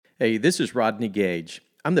Hey, this is Rodney Gage.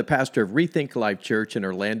 I'm the pastor of Rethink Life Church in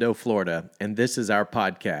Orlando, Florida, and this is our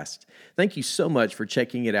podcast. Thank you so much for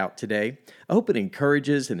checking it out today. I hope it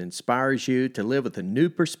encourages and inspires you to live with a new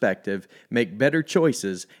perspective, make better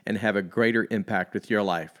choices, and have a greater impact with your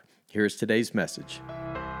life. Here's today's message.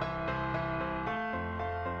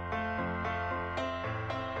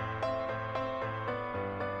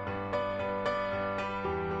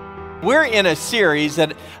 We're in a series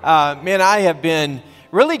that, I have been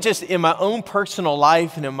really just in my own personal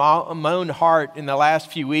life and in my own heart in the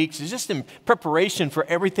last few weeks. It's just in preparation for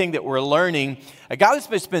everything that we're learning. God has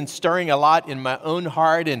just been stirring a lot in my own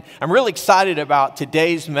heart, and I'm really excited about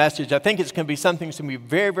today's message. I think it's going to be something that's going to be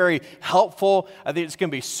very, very helpful. I think it's going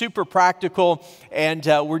to be super practical, and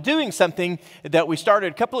we're doing something that we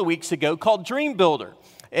started a couple of weeks ago called Dream Builder.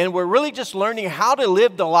 And we're really just learning how to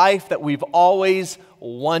live the life that we've always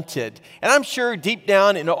wanted. And I'm sure deep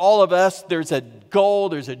down in all of us, there's a goal,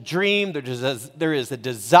 there's a dream, there is a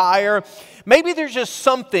desire. Maybe there's just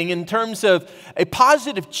something in terms of a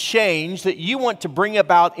positive change that you want to bring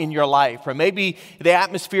about in your life, or maybe the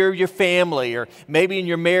atmosphere of your family, or maybe in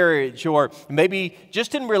your marriage, or maybe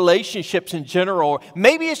just in relationships in general.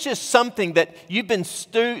 Maybe it's just something that you've been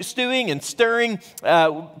stewing and stirring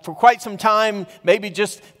for quite some time, maybe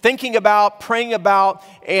just thinking about, praying about,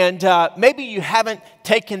 and maybe you haven't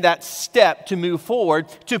taken that step to move forward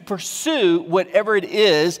to pursue whatever it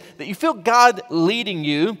is that you feel God leading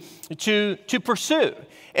you to pursue.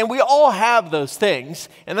 And we all have those things,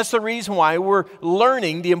 and that's the reason why we're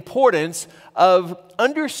learning the importance of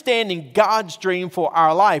understanding God's dream for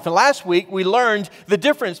our life. And last week we learned the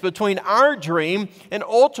difference between our dream and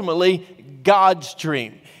ultimately God's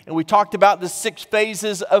dream. And we talked about the 6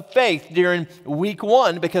 phases of faith during week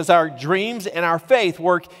 1 because our dreams and our faith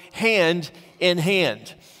work hand in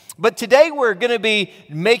hand. But today we're going to be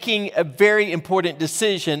making a very important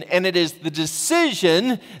decision, and it is the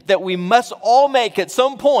decision that we must all make at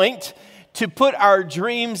some point to put our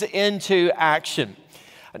dreams into action.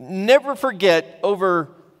 Never forget, over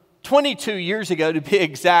 22 years ago to be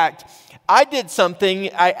exact, I did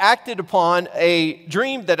something, I acted upon a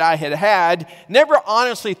dream that I had, never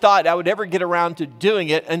honestly thought I would ever get around to doing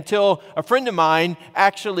it until a friend of mine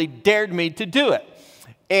actually dared me to do it.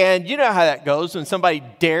 And you know how that goes when somebody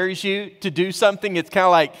dares you to do something. It's kind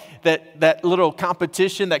of like that little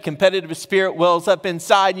competition, that competitive spirit wells up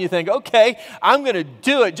inside, and you think, okay, I'm going to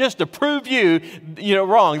do it just to prove you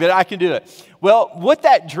wrong, that I can do it. Well, what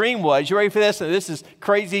that dream was, you ready for this? And this is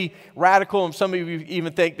crazy, radical, and some of you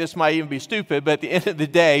even think this might even be stupid, but at the end of the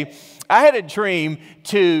day, I had a dream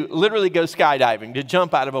to literally go skydiving, to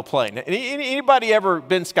jump out of a plane. Anybody ever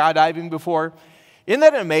been skydiving before? Isn't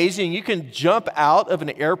that amazing? You can jump out of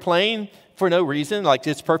an airplane for no reason. Like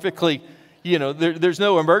it's perfectly, there's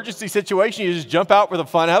no emergency situation. You just jump out for the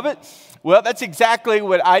fun of it. Well, that's exactly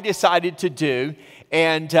what I decided to do.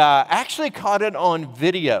 And actually caught it on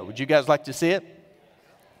video. Would you guys like to see it?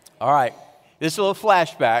 All right. This is a little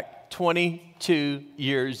flashback 22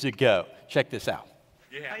 years ago. Check this out.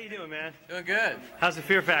 Yeah. How you doing, man? Doing good. How's the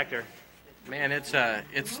fear factor? Man, it's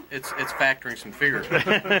factoring some fear.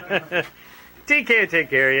 TK will take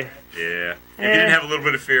care of you. Yeah. If you didn't have a little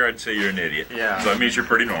bit of fear, I'd say you're an idiot. Yeah. So that means you're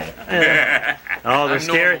pretty normal. Oh, the I'm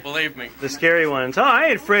scary, normal, believe me. The scary ones. Oh, I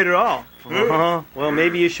ain't afraid at all. Well,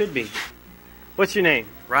 maybe you should be. What's your name?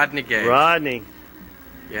 Rodney Gage. Rodney.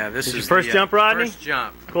 Yeah, this is your first jump, Rodney? First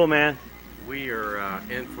jump. Cool, man. We are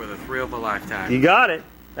in for the thrill of a lifetime. You got it.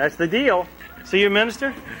 That's the deal. So you're a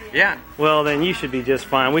minister? Yeah. Well, then you should be just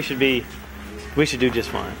fine. We should do just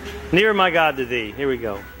fine. Near my God to thee. Here we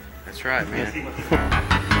go. That's right, man.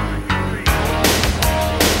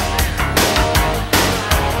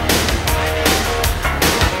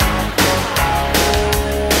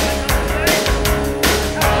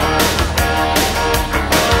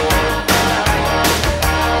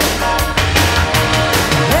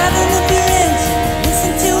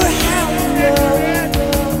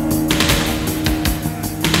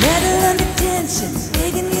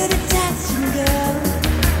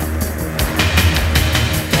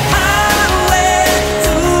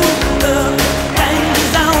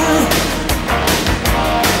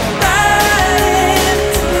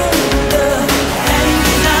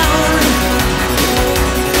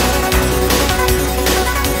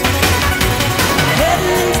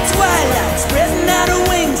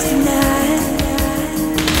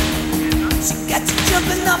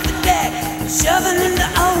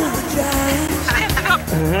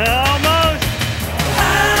 Almost.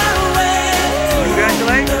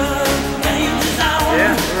 Congratulations.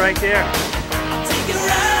 Yeah, we're right there.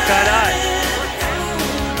 Skydive.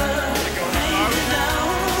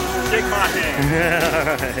 Shake my hand.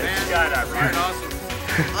 Man, you're an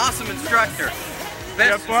awesome instructor.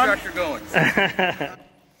 Best instructor going.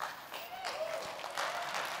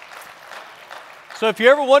 So if you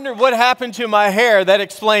ever wondered what happened to my hair, that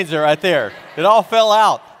explains it right there. It all fell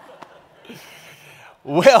out.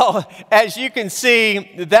 Well, as you can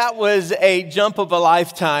see, that was a jump of a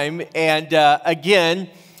lifetime. And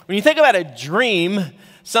again, when you think about a dream,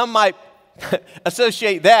 some might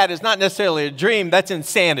associate that as not necessarily a dream. That's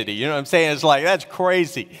insanity. You know what I'm saying? It's like, that's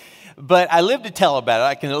crazy. But I live to tell about it.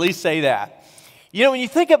 I can at least say that. You know, when you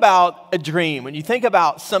think about a dream, when you think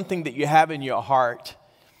about something that you have in your heart,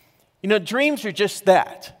 you know, dreams are just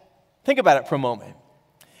that. Think about it for a moment.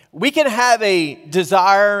 We can have a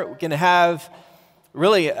desire, we can have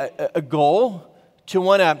really a goal to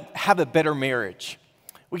want to have a better marriage.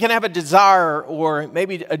 We can have a desire or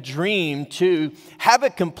maybe a dream to have a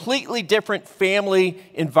completely different family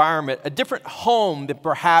environment, a different home than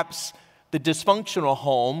perhaps the dysfunctional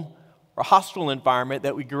home or hostile environment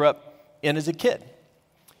that we grew up in as a kid.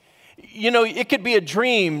 You know, it could be a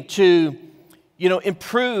dream to, you know,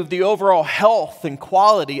 improve the overall health and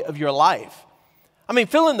quality of your life. I mean,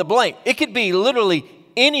 fill in the blank. It could be literally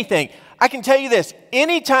anything. I can tell you this,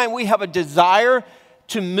 anytime we have a desire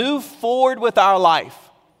to move forward with our life,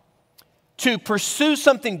 to pursue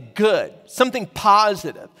something good, something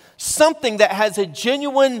positive, something that has a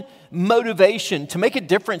genuine motivation to make a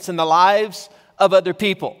difference in the lives of other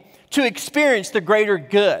people, to experience the greater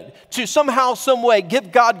good, to somehow, some way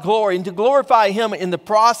give God glory and to glorify Him in the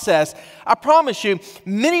process, I promise you,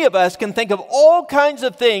 many of us can think of all kinds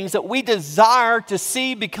of things that we desire to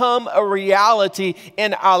see become a reality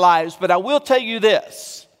in our lives. But I will tell you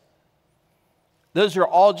this, those are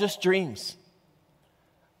all just dreams.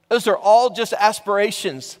 Those are all just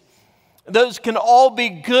aspirations. Those can all be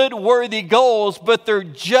good, worthy goals, but they're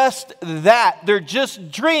just that. They're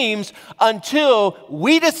just dreams until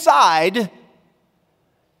we decide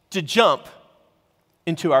to jump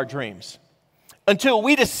into our dreams. Until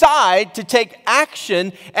we decide to take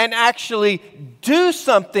action and actually do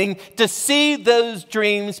something to see those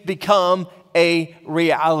dreams become a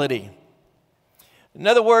reality. In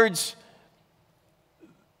other words,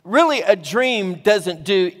 really a dream doesn't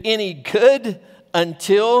do any good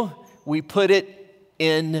until we put it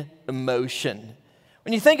in motion.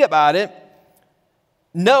 When you think about it,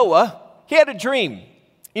 Noah, he had a dream.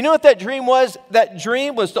 You know what that dream was? That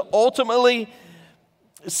dream was to ultimately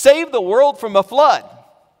save the world from a flood.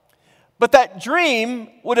 But that dream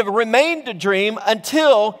would have remained a dream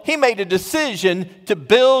until he made a decision to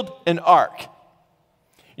build an ark.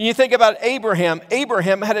 You think about Abraham.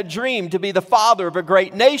 Abraham had a dream to be the father of a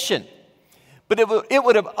great nation. But it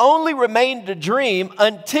would have only remained a dream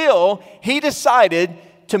until he decided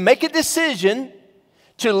to make a decision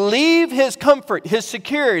to leave his comfort, his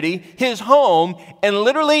security, his home, and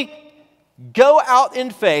literally go out in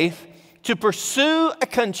faith to pursue a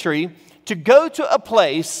country, to go to a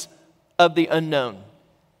place of the unknown.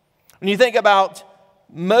 When you think about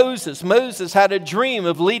Moses, Moses had a dream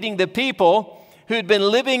of leading the people who had been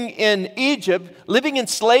living in Egypt, living in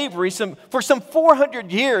slavery for some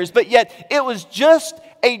 400 years, but yet it was just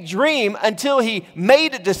a dream until he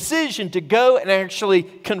made a decision to go and actually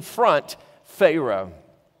confront Pharaoh.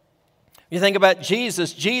 You think about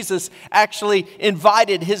Jesus. Jesus actually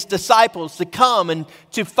invited his disciples to come and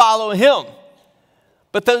to follow him.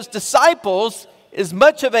 But those disciples, as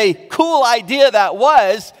much of a cool idea that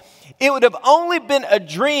was, it would have only been a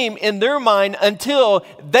dream in their mind until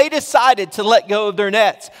they decided to let go of their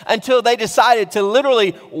nets, until they decided to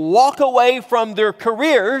literally walk away from their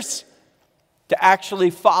careers to actually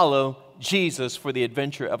follow Jesus for the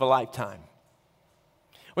adventure of a lifetime.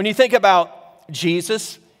 When you think about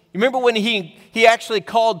Jesus, you remember when he actually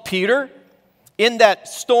called Peter in that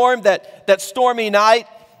storm, that stormy night,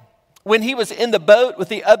 when he was in the boat with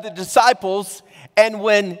the other disciples, and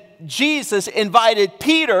when Jesus invited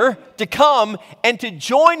Peter to come and to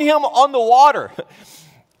join him on the water.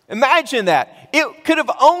 Imagine that. It could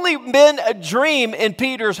have only been a dream in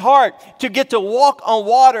Peter's heart to get to walk on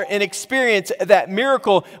water and experience that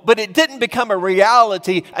miracle, but it didn't become a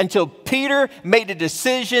reality until Peter made a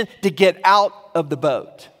decision to get out of the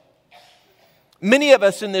boat. Many of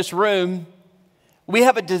us in this room, we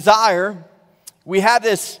have a desire, we have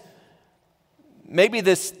this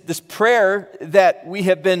prayer that we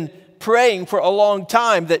have been praying for a long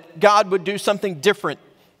time, that God would do something different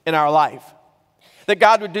in our life, that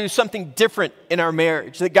God would do something different in our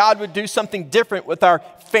marriage, that God would do something different with our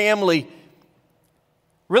family,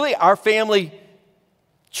 really our family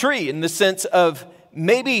tree, in the sense of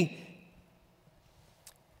maybe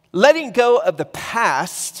letting go of the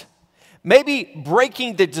past, maybe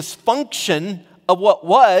breaking the dysfunction of what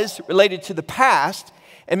was related to the past,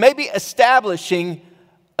 and maybe establishing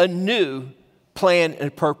a new plan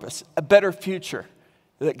and purpose, a better future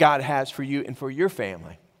that God has for you and for your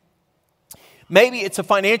family. Maybe it's a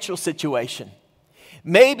financial situation.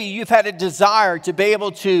 Maybe you've had a desire to be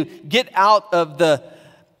able to get out of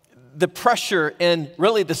the pressure and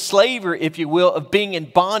really the slavery, if you will, of being in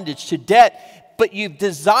bondage to debt, but you've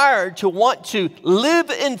desired to want to live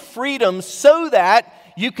in freedom so that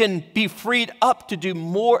you can be freed up to do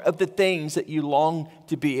more of the things that you long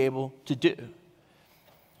to be able to do.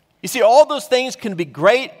 You see, all those things can be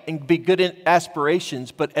great and be good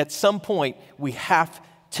aspirations, but at some point, we have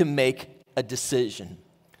to make a decision.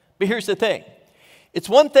 But here's the thing. It's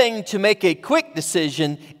one thing to make a quick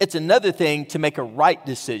decision. It's another thing to make a right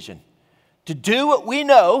decision. To do what we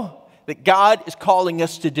know that God is calling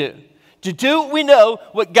us to do. To do what we know,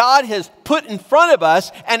 what God has put in front of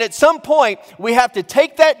us, and at some point, we have to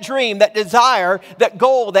take that dream, that desire, that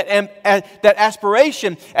goal, that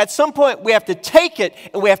aspiration. At some point, we have to take it,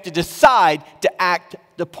 and we have to decide to act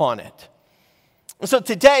upon it. And so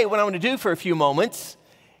today, what I want to do for a few moments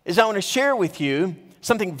is I want to share with you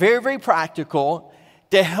something very, very practical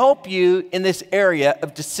to help you in this area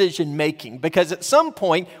of decision making. Because at some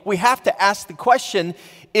point, we have to ask the question,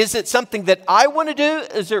 is it something that I want to do?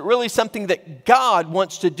 Is it really something that God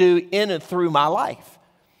wants to do in and through my life?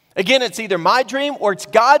 Again, it's either my dream or it's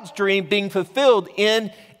God's dream being fulfilled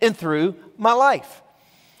in and through my life.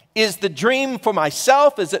 Is the dream for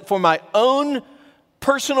myself? Is it for my own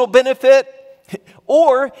personal benefit?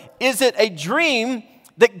 Or is it a dream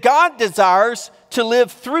that God desires to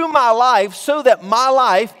live through my life so that my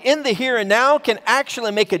life in the here and now can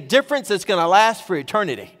actually make a difference that's going to last for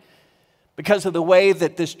eternity? Because of the way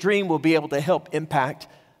that this dream will be able to help impact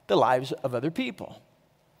the lives of other people.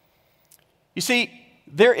 You see,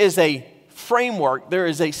 there is a framework, there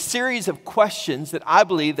is a series of questions that I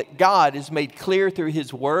believe that God has made clear through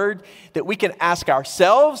His Word that we can ask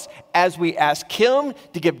ourselves as we ask Him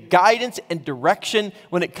to give guidance and direction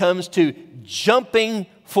when it comes to jumping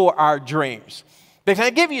for our dreams. But can I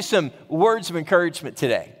give you some words of encouragement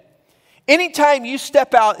today? Anytime you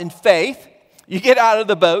step out in faith, you get out of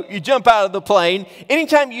the boat, you jump out of the plane.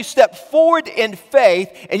 Anytime you step forward in faith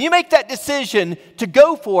and you make that decision to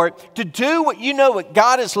go for it, to do what you know what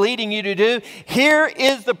God is leading you to do, here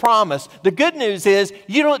is the promise. The good news is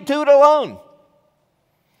you don't do it alone.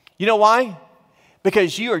 You know why?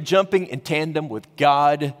 Because you are jumping in tandem with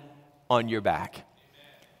God on your back.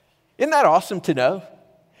 Isn't that awesome to know?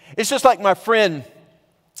 It's just like my friend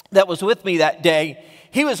that was with me that day.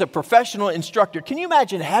 He was a professional instructor. Can you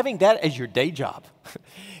imagine having that as your day job?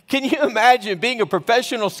 Can you imagine being a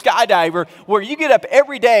professional skydiver where you get up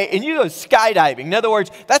every day and you go skydiving? In other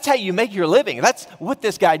words, that's how you make your living. That's what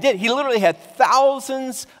this guy did. He literally had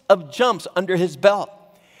thousands of jumps under his belt.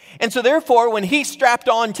 And so therefore, when he strapped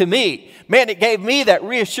on to me, man, it gave me that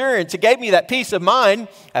reassurance. It gave me that peace of mind.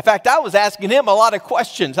 In fact, I was asking him a lot of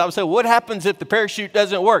questions. I would say, what happens if the parachute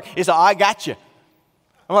doesn't work? He said, I got you.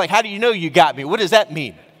 I'm like, how do you know you got me? What does that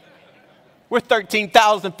mean? We're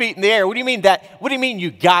 13,000 feet in the air. What do you mean that? What do you mean you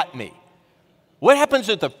got me? What happens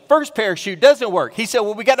if the first parachute doesn't work? He said,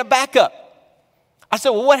 well, we got to back up. I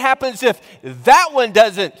said, well, what happens if that one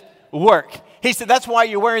doesn't work? He said, that's why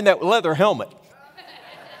you're wearing that leather helmet.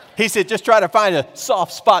 He said, just try to find a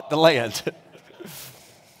soft spot to land.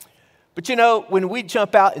 But you know, when we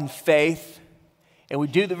jump out in faith and we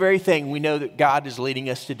do the very thing we know that God is leading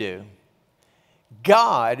us to do,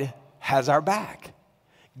 God has our back.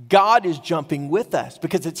 God is jumping with us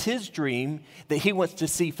because it's His dream that He wants to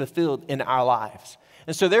see fulfilled in our lives.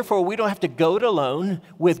 And so therefore, we don't have to go it alone.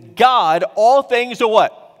 With God, all things are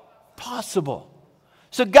what? Possible.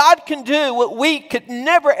 So God can do what we could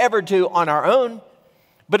never, ever do on our own.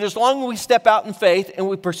 But as long as we step out in faith and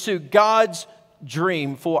we pursue God's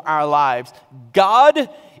dream for our lives, God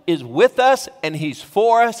is with us and He's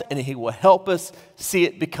for us and He will help us see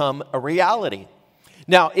it become a reality.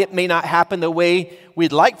 Now, it may not happen the way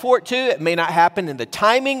we'd like for it to. It may not happen in the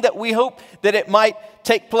timing that we hope that it might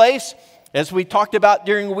take place. As we talked about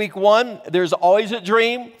during week 1, there's always a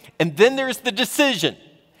dream, and then there's the decision.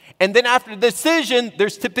 And then after the decision,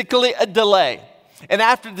 there's typically a delay. And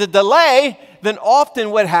after the delay, then often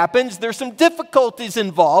what happens, there's some difficulties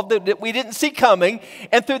involved that we didn't see coming.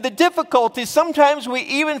 And through the difficulties, sometimes we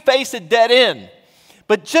even face a dead end.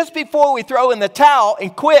 But just before we throw in the towel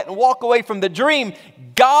and quit and walk away from the dream,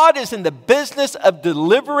 God is in the business of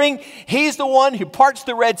delivering. He's the one who parts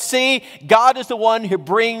the Red Sea. God is the one who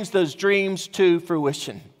brings those dreams to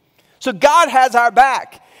fruition. So God has our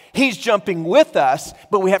back. He's jumping with us,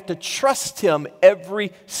 but we have to trust Him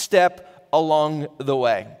every step along the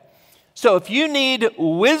way. So if you need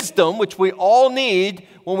wisdom, which we all need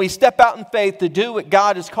when we step out in faith to do what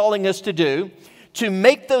God is calling us to do, to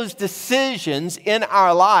make those decisions in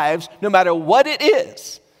our lives, no matter what it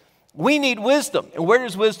is, we need wisdom. And where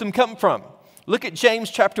does wisdom come from? Look at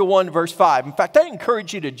James chapter 1, verse 5. In fact, I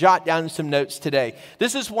encourage you to jot down some notes today.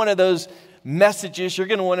 This is one of those messages you're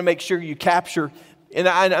going to want to make sure you capture. And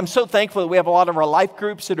I'm so thankful that we have a lot of our life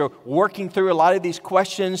groups that are working through a lot of these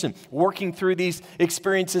questions and working through these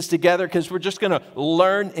experiences together, because we're just going to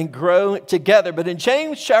learn and grow together. But in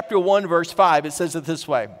James chapter 1, verse 5, it says it this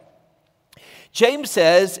way. James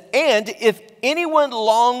says, and if anyone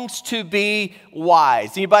longs to be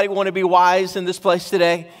wise. Anybody want to be wise in this place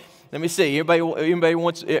today? Let me see. Anybody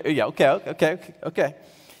wants? Yeah, okay.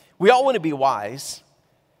 We all want to be wise.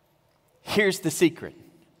 Here's the secret.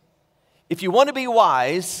 If you want to be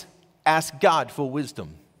wise, ask God for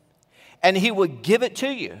wisdom, and He will give it to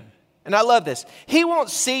you. And I love this. He won't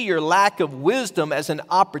see your lack of wisdom as an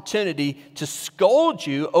opportunity to scold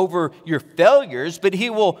you over your failures, but He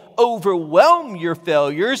will overwhelm your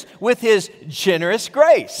failures with His generous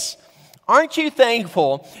grace. Aren't you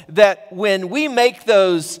thankful that when we make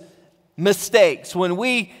those mistakes,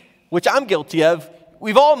 which I'm guilty of,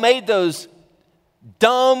 we've all made those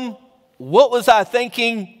dumb, what was I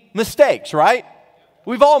thinking mistakes, right?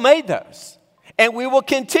 We've all made those. And we will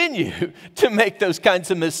continue to make those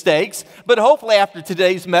kinds of mistakes. But hopefully after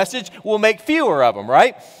today's message, we'll make fewer of them,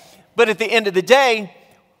 right? But at the end of the day,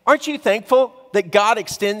 aren't you thankful that God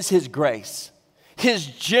extends His grace? His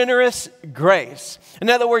generous grace. In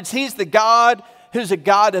other words, He's the God who's a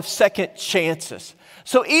God of second chances.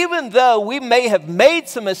 So even though we may have made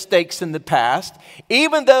some mistakes in the past,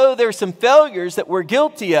 even though there's some failures that we're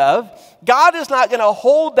guilty of, God is not going to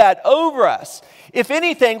hold that over us. If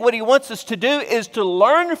anything, what He wants us to do is to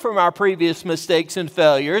learn from our previous mistakes and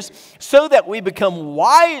failures so that we become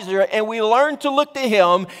wiser and we learn to look to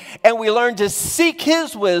Him and we learn to seek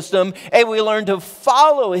His wisdom and we learn to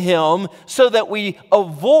follow Him so that we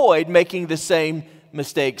avoid making the same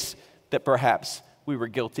mistakes that perhaps we were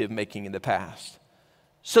guilty of making in the past.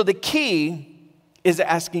 So the key is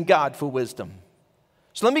asking God for wisdom.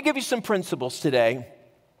 So let me give you some principles today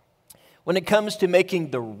when it comes to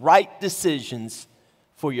making the right decisions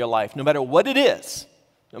for your life, no matter what it is,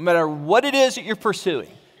 no matter what it is that you're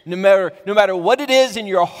pursuing, no matter what it is in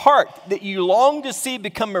your heart that you long to see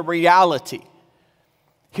become a reality.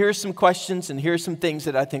 Here are some questions and here are some things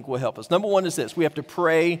that I think will help us. Number one is this: we have to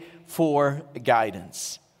pray for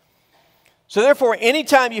guidance. So therefore,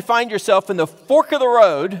 anytime you find yourself in the fork of the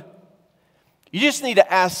road, you just need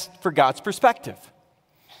to ask for God's perspective.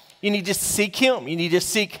 You need to seek Him. You need to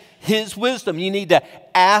seek His wisdom. You need to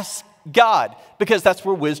ask God, because that's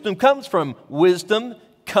where wisdom comes from. Wisdom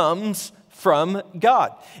comes from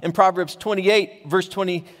God. In Proverbs 28, verse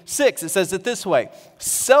 26, it says it this way: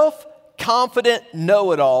 self-confident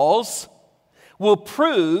know-it-alls will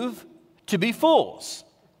prove to be fools.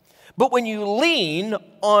 But when you lean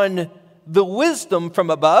on the wisdom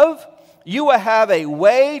from above, you will have a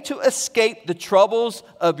way to escape the troubles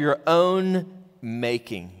of your own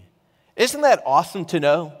making. Isn't that awesome to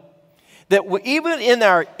know? That even in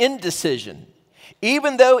our indecision,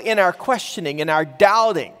 even though in our questioning, in our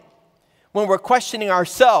doubting, when we're questioning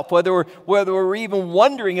ourselves, whether we're even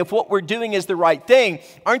wondering if what we're doing is the right thing,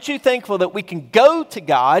 aren't you thankful that we can go to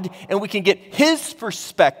God and we can get His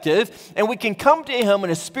perspective and we can come to Him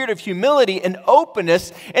in a spirit of humility and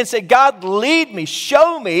openness and say, God, lead me,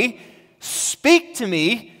 show me, speak to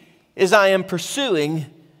me as I am pursuing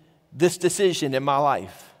this decision in my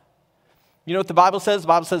life. You know what the Bible says? The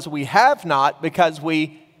Bible says we have not because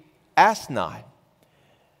we ask not.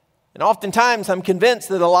 And oftentimes I'm convinced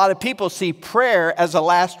that a lot of people see prayer as a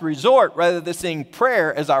last resort rather than seeing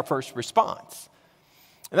prayer as our first response.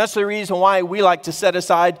 And that's the reason why we like to set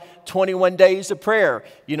aside 21 days of prayer.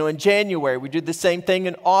 You know, in January, we do the same thing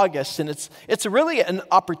in August. And it's really an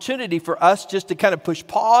opportunity for us just to kind of push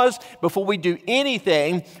pause before we do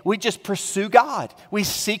anything. We just pursue God. We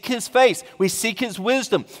seek His face. We seek His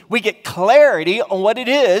wisdom. We get clarity on what it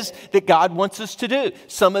is that God wants us to do.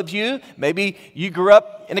 Some of you, maybe you grew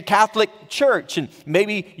up in a Catholic church, and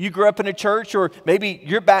maybe you grew up in a church, or maybe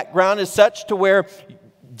your background is such to where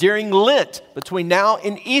during Lent, between now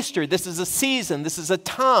and Easter, this is a season, this is a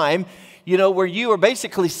time, where you are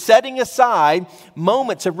basically setting aside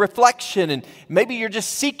moments of reflection, and maybe you're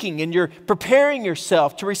just seeking and you're preparing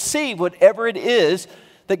yourself to receive whatever it is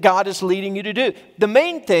that God is leading you to do. The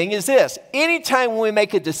main thing is this: anytime we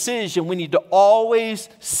make a decision, we need to always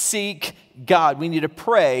seek God. We need to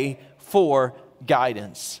pray for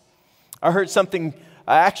guidance. I read something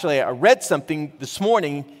this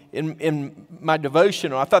morning in my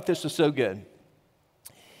devotional. I thought this was so good.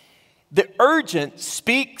 The urgent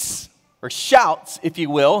speaks or shouts, if you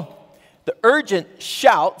will. The urgent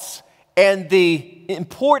shouts and the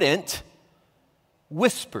important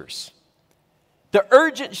whispers. The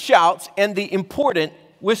urgent shouts and the important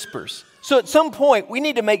whispers. So at some point, we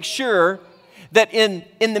need to make sure that in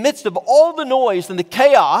the midst of all the noise and the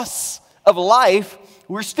chaos of life,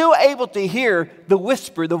 we're still able to hear the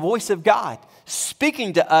whisper, the voice of God,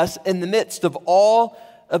 speaking to us in the midst of all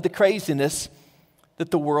of the craziness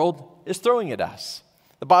that the world is throwing at us.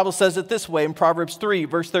 The Bible says it this way in Proverbs 3,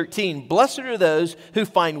 verse 13. Blessed are those who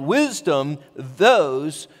find wisdom,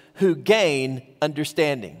 those who gain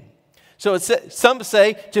understanding. So some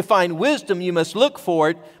say to find wisdom, you must look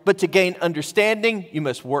for it, but to gain understanding, you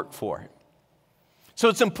must work for it. So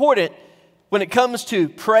it's important when it comes to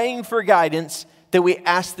praying for guidance that we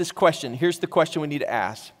ask this question. Here's the question we need to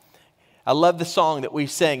ask. I love the song that we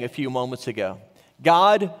sang a few moments ago.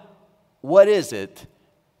 God, what is it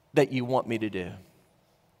that you want me to do?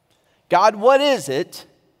 God, what is it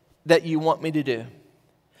that you want me to do?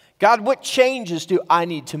 God, what changes do I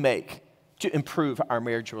need to make to improve our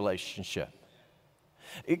marriage relationship?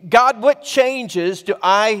 God, what changes do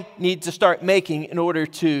I need to start making in order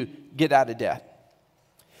to get out of debt?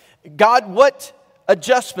 God, what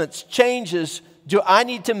adjustments, changes do I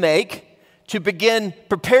need to make to begin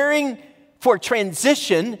preparing for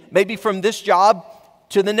transition, maybe from this job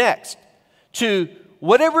to the next, to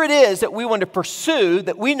whatever it is that we want to pursue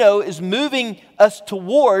that we know is moving us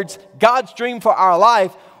towards God's dream for our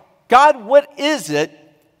life? God, what is it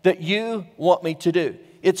that you want me to do?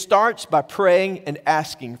 It starts by praying and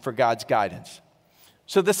asking for God's guidance.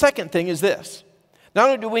 So the second thing is this. Not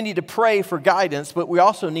only do we need to pray for guidance, but we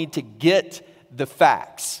also need to get the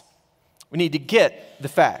facts. We need to get the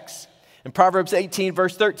facts. In Proverbs 18,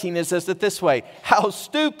 verse 13, it says it this way: how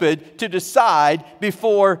stupid to decide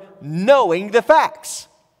before knowing the facts.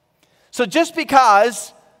 So just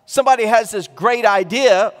because somebody has this great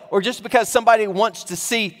idea, or just because somebody wants to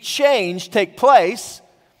see change take place,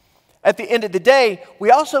 at the end of the day, we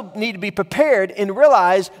also need to be prepared and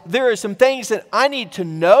realize there are some things that I need to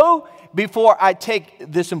know before I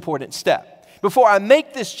take this important step. Before I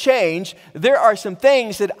make this change, there are some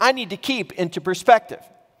things that I need to keep into perspective.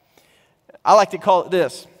 I like to call it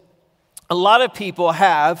this. A lot of people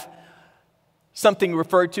have something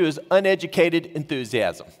referred to as uneducated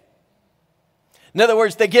enthusiasm. In other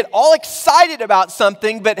words, they get all excited about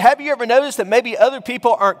something, but have you ever noticed that maybe other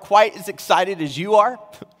people aren't quite as excited as you are?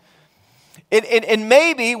 And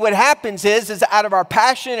maybe what happens is out of our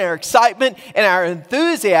passion, our excitement, and our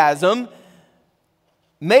enthusiasm,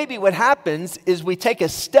 maybe what happens is we take a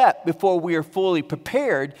step before we are fully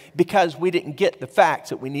prepared because we didn't get the facts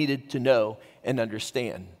that we needed to know and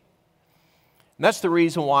understand. And that's the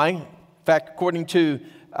reason why, in fact, according to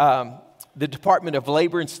the Department of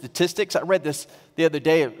Labor and Statistics, I read this the other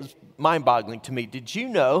day, it was mind-boggling to me. Did you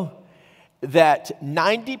know that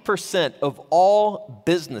 90% of all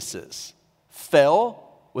businesses fail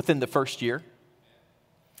within the first year?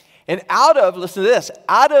 And listen to this,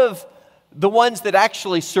 out of the ones that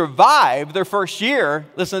actually survive their first year,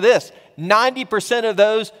 listen to this, 90% of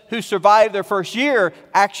those who survive their first year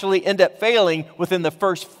actually end up failing within the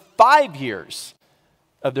first 5 years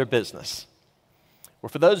of their business. Well,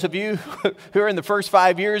 for those of you who are in the first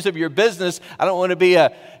 5 years of your business, I don't want to be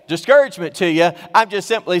a discouragement to you. I'm just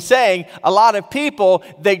simply saying a lot of people,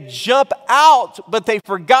 they jump out, but they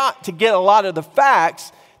forgot to get a lot of the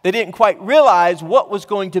facts. They didn't quite realize what was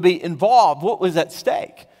going to be involved, what was at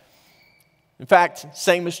stake. In fact,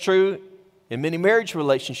 same is true in many marriage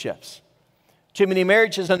relationships. Too many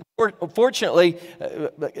marriages, unfortunately,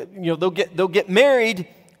 they'll get married,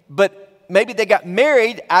 but maybe they got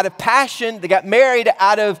married out of passion. They got married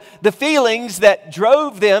out of the feelings that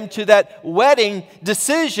drove them to that wedding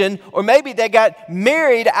decision. Or maybe they got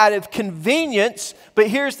married out of convenience. But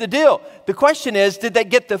here's the deal. The question is, did they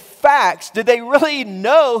get the facts? Did they really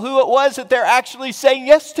know who it was that they're actually saying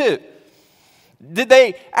yes to? Did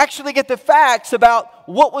they actually get the facts about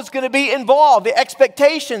what was going to be involved, the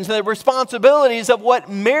expectations and the responsibilities of what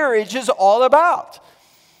marriage is all about?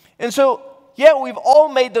 And so, yeah, we've all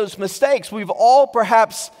made those mistakes. We've all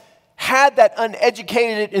perhaps had that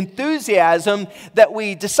uneducated enthusiasm that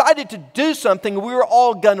we decided to do something. We were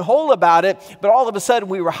all gun-ho about it, but all of a sudden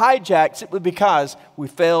we were hijacked. It was because we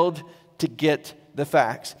failed to get the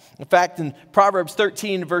facts. In fact, in Proverbs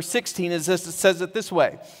 13, verse 16, it says it this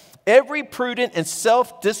way: every prudent and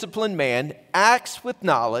self-disciplined man acts with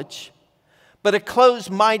knowledge, but a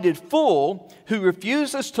closed-minded fool who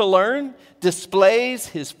refuses to learn displays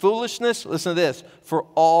his foolishness, listen to this, for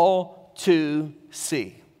all to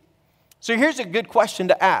see. So here's a good question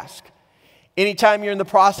to ask anytime you're in the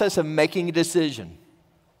process of making a decision,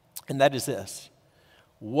 and that is this: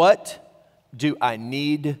 what do I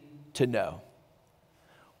need to know?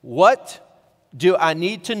 What do I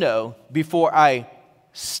need to know before I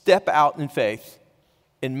step out in faith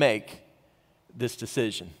and make this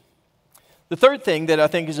decision? The third thing that I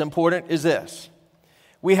think is important is this: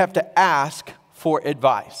 we have to ask for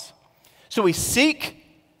advice. So we seek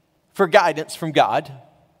for guidance from God.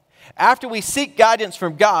 After we seek guidance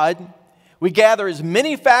from God, we gather as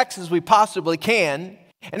many facts as we possibly can.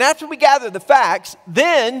 And after we gather the facts,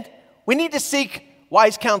 then we need to seek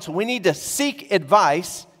wise counsel. We need to seek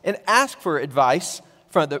advice and ask for advice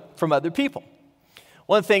from other people.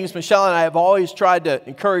 One of the things Michelle and I have always tried to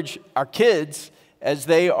encourage our kids as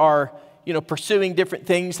they are, pursuing different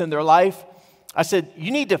things in their life, I said,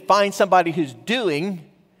 you need to find somebody who's doing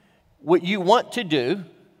what you want to do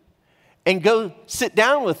and go sit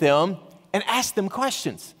down with them and ask them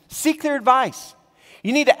questions. Seek their advice.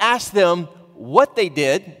 You need to ask them what they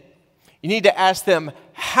did. You need to ask them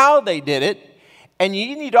how they did it. And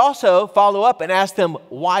you need to also follow up and ask them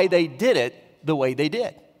why they did it the way they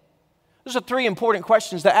did. Those are three important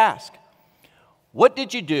questions to ask. What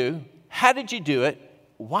did you do? How did you do it?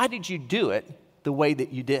 Why did you do it the way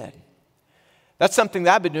that you did? That's something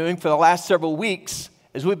that I've been doing for the last several weeks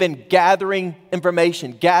as we've been gathering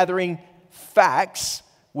information, gathering facts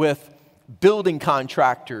with building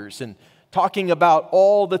contractors and talking about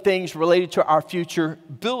all the things related to our future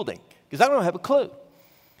building, because I don't have a clue.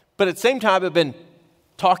 But at the same time, I've been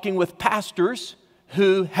talking with pastors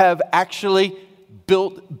who have actually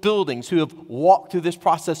built buildings, who have walked through this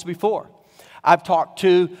process before. I've talked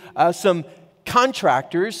to some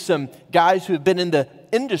contractors, some guys who have been in the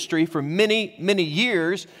industry for many, many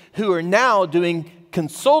years, who are now doing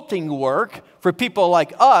consulting work for people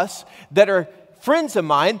like us that are friends of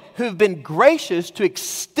mine who've been gracious to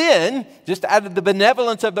extend, just out of the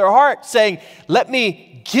benevolence of their heart, saying, let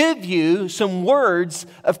me give you some words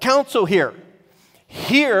of counsel here.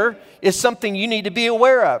 Here is something you need to be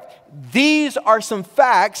aware of. These are some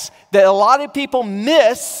facts that a lot of people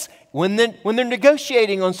miss when they're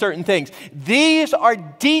negotiating on certain things. These are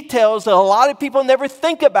details that a lot of people never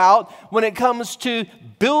think about when it comes to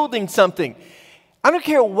building something. I don't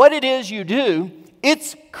care what it is you do,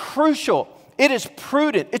 it's crucial. It is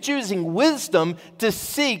prudent. It's using wisdom to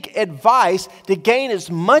seek advice, to gain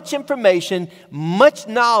as much information, much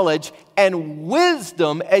knowledge, and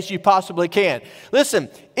wisdom as you possibly can. Listen,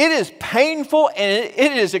 it is painful and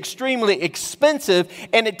it is extremely expensive,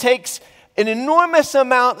 and it takes an enormous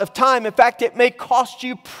amount of time. In fact, it may cost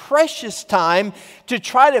you precious time to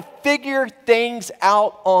try to figure things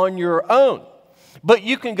out on your own. But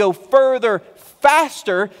you can go further,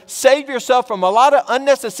 faster, save yourself from a lot of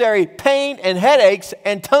unnecessary pain and headaches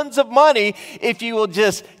and tons of money if you will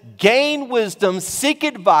just gain wisdom, seek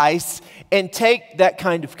advice, and take that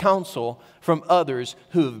kind of counsel from others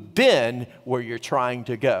who have been where you're trying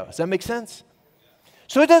to go. Does that make sense?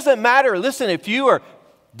 So it doesn't matter. Listen, if you are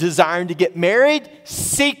desiring to get married,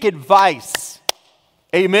 seek advice.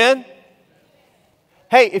 Amen?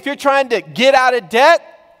 Hey, if you're trying to get out of debt,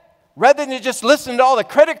 rather than just listen to all the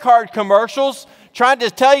credit card commercials trying to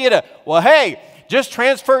tell you to, well, hey, just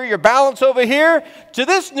transfer your balance over here to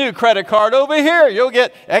this new credit card over here. You'll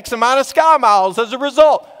get X amount of Sky Miles as a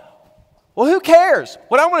result. Well, who cares?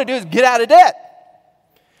 What I want to do is get out of debt.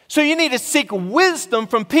 So you need to seek wisdom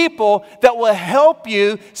from people that will help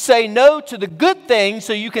you say no to the good things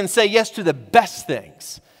so you can say yes to the best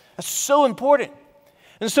things. That's so important.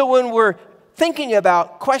 And so when we're thinking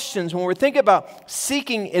about questions, when we're thinking about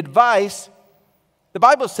seeking advice, the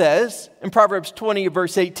Bible says in Proverbs 20,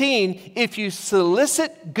 verse 18, if you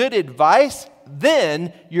solicit good advice,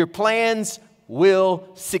 then your plans will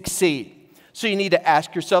succeed. So you need to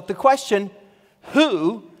ask yourself the question,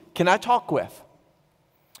 who can I talk with?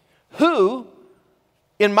 Who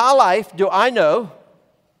in my life do I know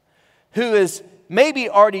who is maybe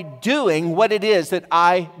already doing what it is that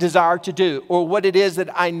I desire to do or what it is that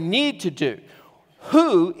I need to do?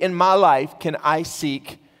 Who in my life can I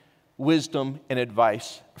seek wisdom and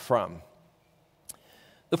advice from?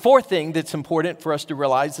 The fourth thing that's important for us to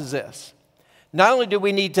realize is this. Not only do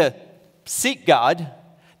we need to seek God,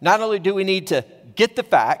 not only do we need to get the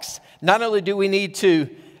facts, not only do we need to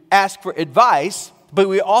ask for advice, but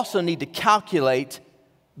we also need to calculate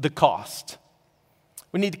the cost.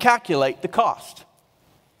 We need to calculate the cost.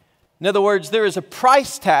 In other words, there is a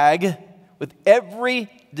price tag with every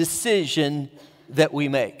decision that we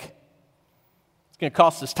make. It's going to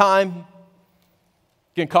cost us time.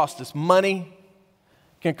 It's going to cost us money.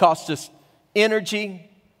 It's going to cost us energy.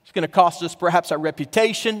 It's going to cost us perhaps our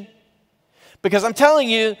reputation. Because I'm telling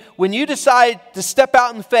you, when you decide to step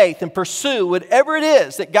out in faith and pursue whatever it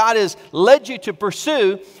is that God has led you to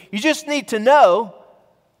pursue, you just need to know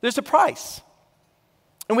there's a price.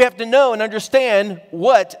 And we have to know and understand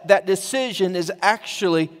what that decision is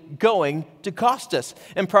actually going to cost us.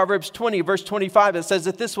 In Proverbs 20, verse 25, it says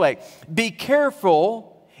it this way: be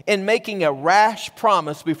careful in making a rash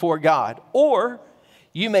promise before God, or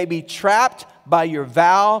you may be trapped by your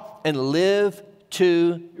vow and live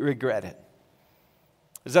to regret it.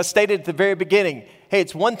 As I stated at the very beginning, hey,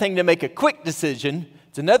 it's one thing to make a quick decision.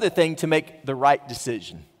 It's another thing to make the right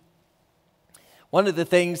decision. One of the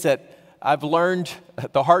things that I've learned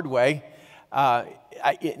the hard way,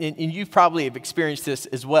 and you probably have experienced this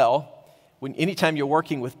as well, anytime you're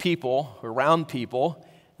working with people, around people,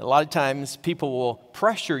 a lot of times people will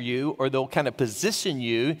pressure you, or they'll kind of position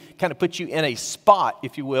you, kind of put you in a spot,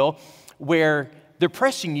 if you will, where they're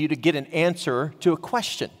pressing you to get an answer to a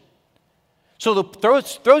question. So they'll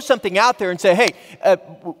throw something out there and say, hey,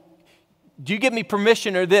 do you give me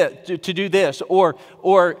permission or to do this? Or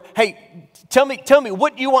hey, tell me,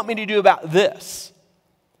 what do you want me to do about this?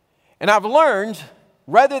 And I've learned,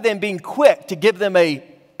 rather than being quick to give them an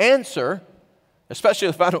answer, especially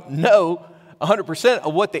if I don't know 100%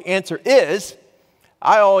 of what the answer is,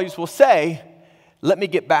 I always will say, let me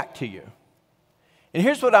get back to you. And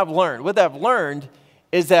here's what I've learned. What I've learned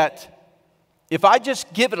is that if I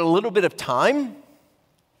just give it a little bit of time,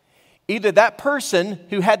 either that person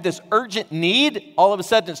who had this urgent need, all of a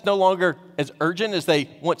sudden it's no longer as urgent as they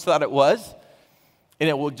once thought it was, and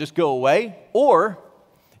it will just go away, or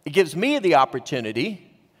it gives me the opportunity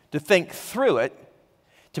to think through it,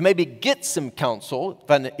 to maybe get some counsel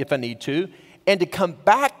if I need to, and to come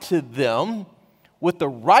back to them with the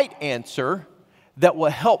right answer that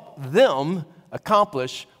will help them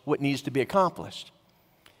accomplish what needs to be accomplished.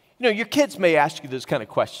 You know, your kids may ask you those kind of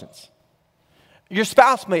questions. Your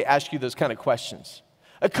spouse may ask you those kind of questions.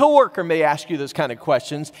 A coworker may ask you those kind of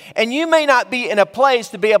questions, and you may not be in a place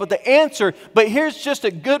to be able to answer, but here's just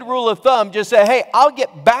a good rule of thumb. Just say, hey, I'll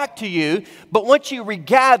get back to you, but once you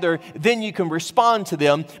regather, then you can respond to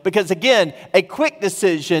them, because again, a quick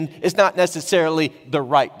decision is not necessarily the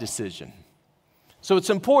right decision. So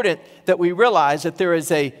it's important that we realize that there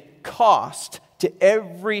is a cost to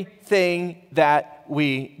everything that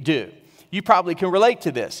we do. You probably can relate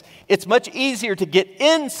to this. It's much easier to get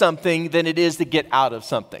in something than it is to get out of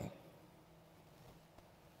something.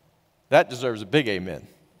 That deserves a big amen.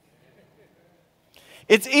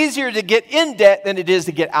 It's easier to get in debt than it is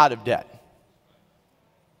to get out of debt.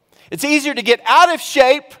 It's easier to get out of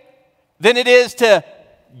shape than it is to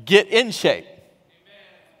get in shape.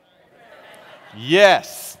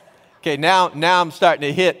 Yes. Okay, now I'm starting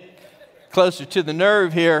to hit closer to the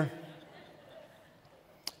nerve here.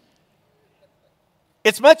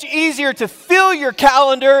 It's much easier to fill your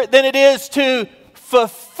calendar than it is to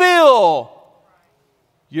fulfill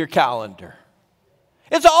your calendar.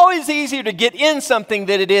 It's always easier to get in something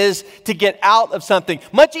than it is to get out of something.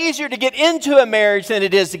 Much easier to get into a marriage than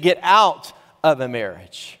it is to get out of a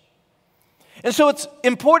marriage. And so it's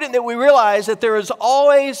important that we realize that there is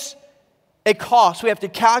always a cost. We have to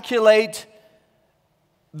calculate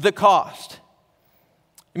the cost.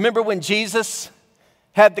 Remember when Jesus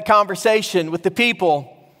had the conversation with the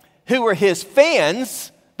people who were his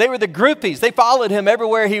fans? They were the groupies. They followed him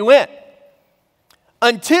everywhere he went.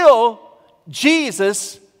 Until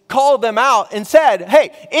Jesus called them out and said,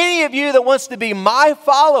 hey, any of you that wants to be my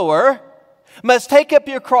follower must take up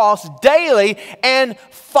your cross daily and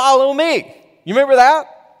follow me. You remember that?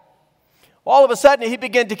 All of a sudden, he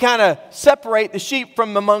began to kind of separate the sheep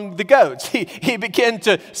from among the goats. He began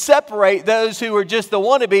to separate those who were just the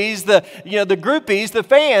wannabes, the groupies, the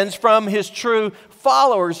fans, from his true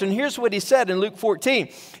followers. And here's what he said in Luke 14.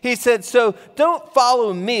 He said, so don't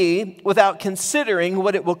follow me without considering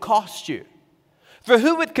what it will cost you. For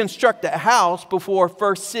who would construct a house before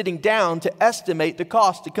first sitting down to estimate the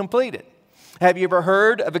cost to complete it? Have you ever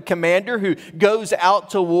heard of a commander who goes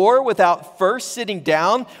out to war without first sitting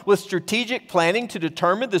down with strategic planning to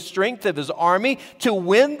determine the strength of his army to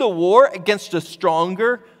win the war against a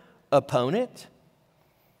stronger opponent?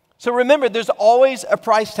 So remember, there's always a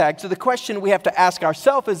price tag. So the question we have to ask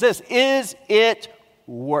ourselves is this: is it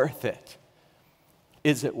worth it?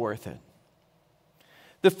 Is it worth it?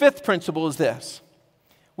 The fifth principle is this: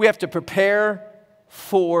 we have to prepare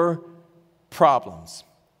for problems.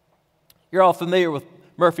 You're all familiar with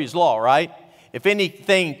Murphy's Law, right? If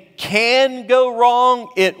anything can go wrong,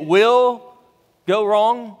 it will go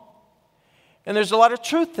wrong. And there's a lot of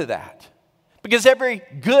truth to that, because every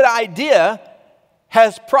good idea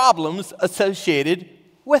has problems associated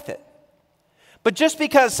with it. But just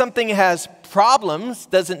because something has problems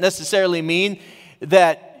doesn't necessarily mean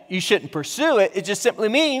that you shouldn't pursue it. It just simply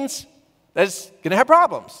means that it's going to have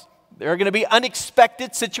problems. There are going to be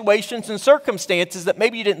unexpected situations and circumstances that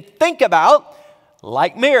maybe you didn't think about,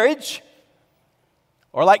 like marriage,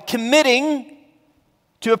 or like committing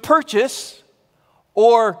to a purchase,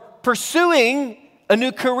 or pursuing a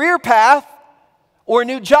new career path, or a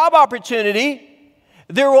new job opportunity.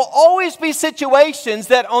 There will always be situations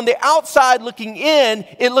that on the outside looking in,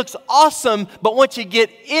 it looks awesome, but once you get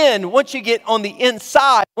on the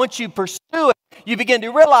inside, once you pursue it, you begin to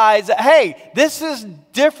realize that, hey, this is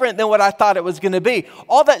different than what I thought it was going to be.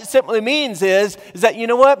 All that simply means is that, you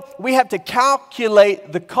know what? We have to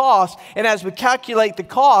calculate the cost, and as we calculate the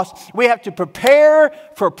cost, we have to prepare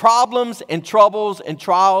for problems and troubles and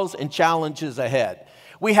trials and challenges ahead.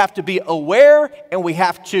 We have to be aware, and we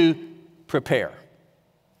have to prepare.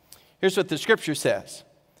 Here's what the scripture says.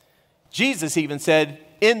 Jesus even said,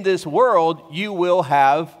 in this world, you will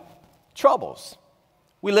have troubles.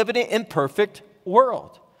 We live in an imperfect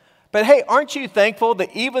world. But hey, aren't you thankful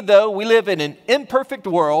that even though we live in an imperfect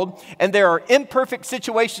world and there are imperfect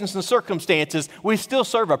situations and circumstances, we still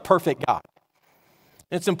serve a perfect God?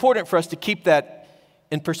 It's important for us to keep that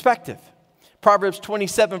in perspective. Proverbs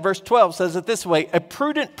 27 verse 12 says it this way, a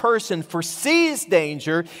prudent person foresees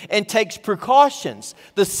danger and takes precautions.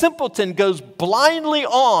 The simpleton goes blindly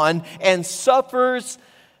on and suffers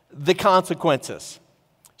the consequences.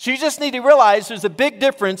 So you just need to realize there's a big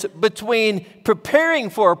difference between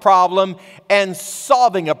preparing for a problem and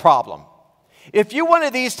solving a problem. If you're one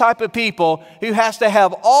of these type of people who has to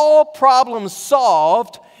have all problems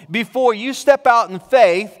solved before you step out in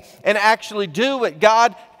faith and actually do what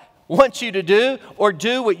God wants you to do or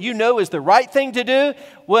do what you know is the right thing to do,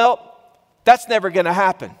 well, that's never going to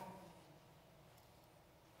happen.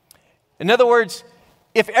 In other words,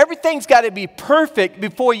 if everything's got to be perfect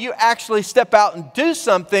before you actually step out and do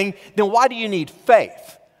something, then why do you need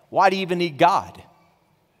faith? Why do you even need God?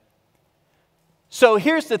 So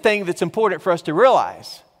here's the thing that's important for us to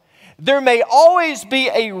realize. There may always be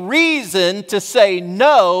a reason to say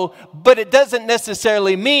no, but it doesn't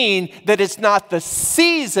necessarily mean that it's not the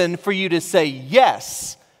season for you to say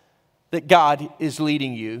yes that God is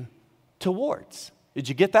leading you towards. Did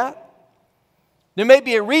you get that? There may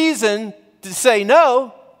be a reason to say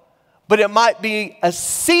no, but it might be a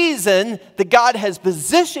season that God has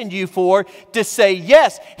positioned you for to say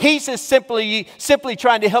yes. He's just simply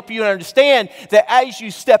trying to help you understand that as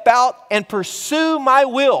you step out and pursue my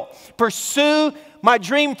will, pursue my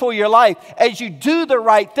dream for your life, as you do the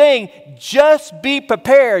right thing, just be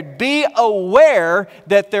prepared. Be aware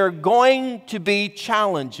that there are going to be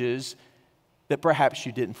challenges that perhaps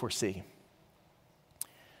you didn't foresee.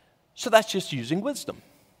 So that's just using wisdom.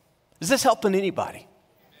 Is this helping anybody?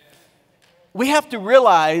 We have to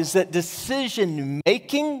realize that decision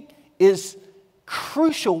making is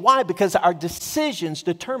crucial. Why? Because our decisions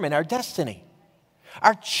determine our destiny.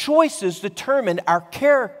 Our choices determine our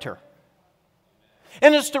character.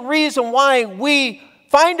 And it's the reason why we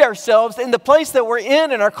find ourselves in the place that we're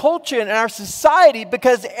in our culture and in our society,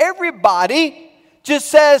 because everybody just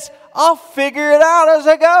says, I'll figure it out as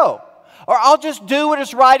I go. Or I'll just do what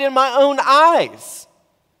is right in my own eyes,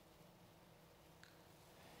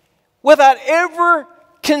 without ever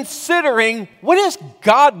considering, what does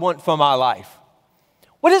God want for my life?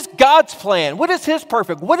 What is God's plan? What is His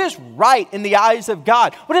perfect? What is right in the eyes of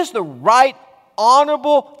God? What is the right,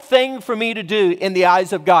 honorable thing for me to do in the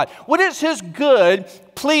eyes of God? What is His good,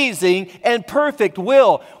 pleasing, and perfect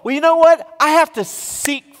will? Well, you know what? I have to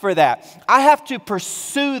seek for that. I have to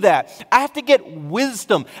pursue that. I have to get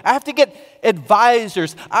wisdom. I have to get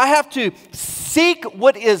advisors. I have to seek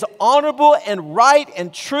what is honorable and right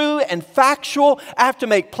and true and factual. I have to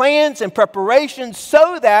make plans and preparations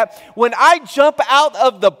so that when I jump out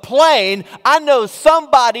of the plane, I know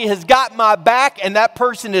somebody has got my back, and that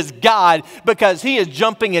person is God, because He is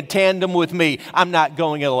jumping in tandem with me. I'm not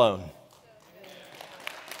going alone.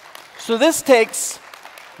 So this takes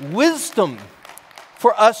wisdom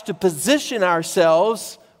for us to position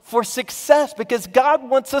ourselves for success, because God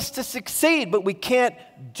wants us to succeed, but we can't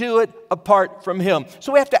do it apart from Him.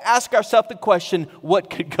 So we have to ask ourselves the question, what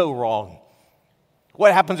could go wrong?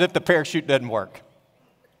 What happens if the parachute doesn't work?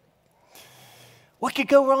 What could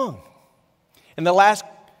go wrong? And the last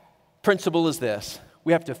principle is this: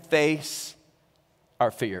 we have to face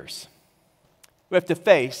our fears. We have to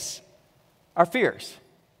face our fears.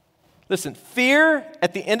 Listen, fear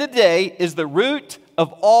at the end of the day is the root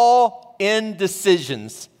of all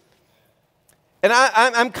indecisions. And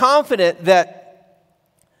I'm confident that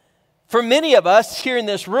for many of us here in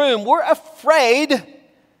this room, we're afraid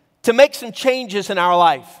to make some changes in our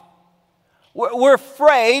life. We're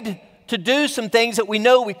afraid to do some things that we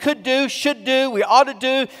know we could do, should do, we ought to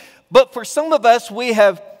do. But for some of us, we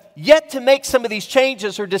have yet to make some of these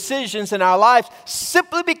changes or decisions in our lives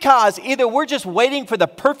simply because either we're just waiting for the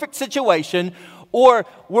perfect situation or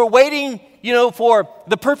we're waiting, for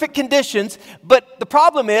the perfect conditions. But the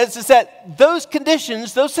problem is that those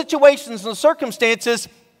conditions, those situations and circumstances,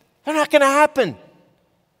 they're not going to happen. The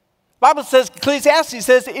Bible says, Ecclesiastes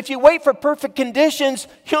says, if you wait for perfect conditions,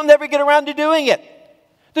 you'll never get around to doing it.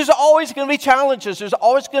 There's always going to be challenges. There's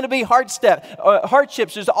always going to be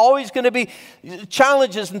hardships. There's always going to be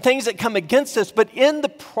challenges and things that come against us. But in the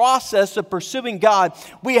process of pursuing God,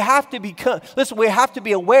 we have to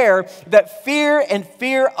be aware that fear and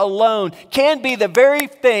fear alone can be the very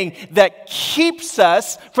thing that keeps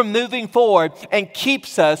us from moving forward and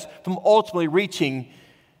keeps us from ultimately reaching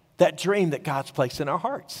that dream that God's placed in our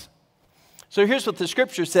hearts. So here's what the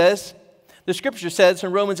Scripture says. The Scripture says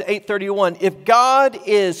in Romans 8:31, if God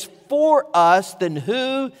is for us, then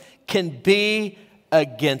who can be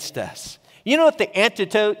against us? You know what the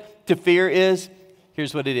antidote to fear is?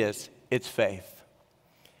 Here's what it is. It's faith.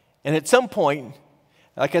 And at some point,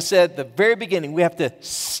 like I said, the very beginning, we have to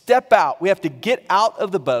step out. We have to get out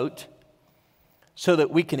of the boat so that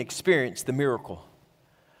we can experience the miracle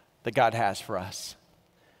that God has for us.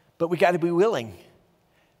 But we got to be willing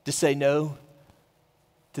to say no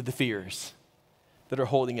to the fears that are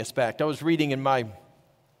holding us back. I was reading in my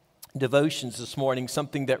devotions this morning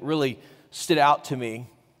something that really stood out to me.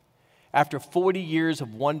 After 40 years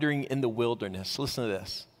of wandering in the wilderness, listen to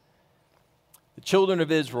this. The children of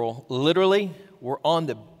Israel literally were on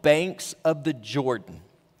the banks of the Jordan.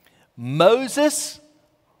 Moses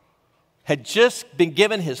had just been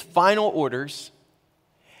given his final orders,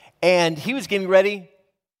 and he was getting ready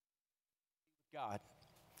with God.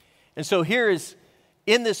 And so here is,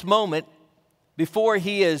 in this moment, before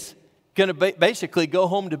he is going to basically go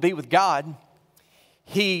home to be with God,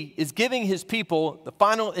 he is giving his people the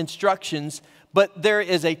final instructions, but there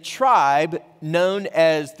is a tribe known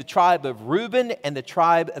as the tribe of Reuben and the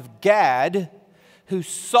tribe of Gad who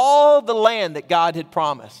saw the land that God had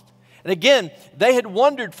promised. And again, they had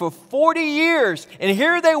wandered for 40 years, and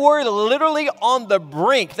here they were literally on the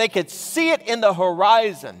brink. They could see it in the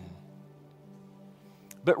horizon.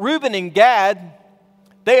 But Reuben and Gad,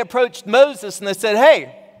 they approached Moses and they said,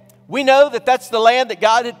 hey, we know that that's the land that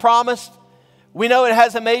God had promised. We know it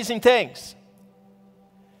has amazing things.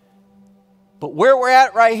 But where we're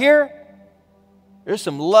at right here, there's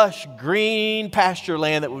some lush green pasture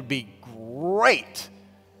land that would be great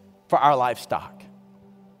for our livestock.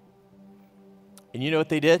 And you know what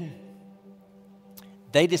they did?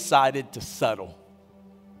 They decided to settle.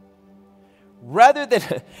 Rather than,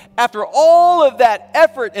 after all of that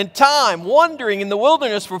effort and time wandering in the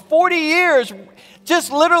wilderness for 40 years,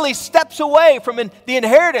 just literally steps away from the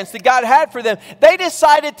inheritance that God had for them, they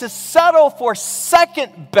decided to settle for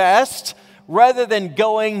second best rather than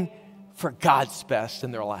going for God's best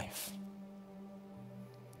in their life.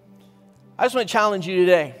 I just want to challenge you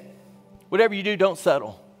today. Whatever you do, don't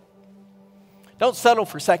settle. Don't settle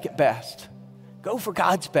for second best. Go for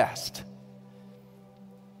God's best.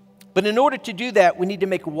 But in order to do that, we need to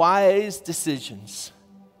make wise decisions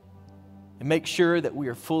and make sure that we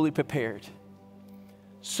are fully prepared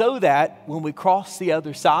so that when we cross the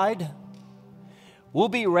other side, we'll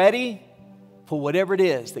be ready for whatever it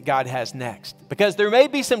is that God has next. Because there may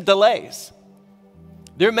be some delays.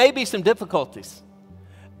 There may be some difficulties.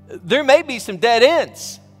 There may be some dead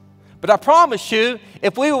ends. But I promise you,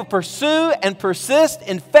 if we will pursue and persist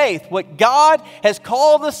in faith, what God has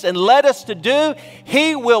called us and led us to do,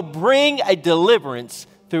 He will bring a deliverance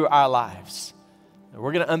through our lives. And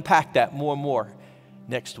we're going to unpack that more and more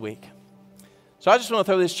next week. So I just want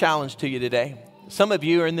to throw this challenge to you today. Some of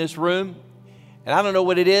you are in this room, and I don't know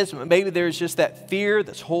what it is, but maybe there's just that fear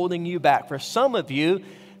that's holding you back. For some of you,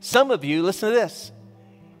 listen to this.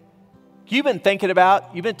 You've been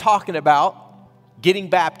talking about getting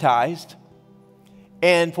baptized,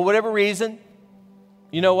 and for whatever reason,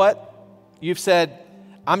 you know what? You've said,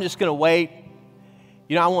 I'm just going to wait.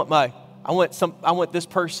 I want this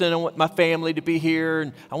person, I want my family to be here,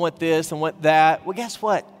 and I want this, I want that. Well, guess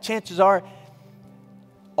what? Chances are,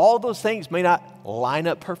 all those things may not line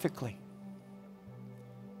up perfectly.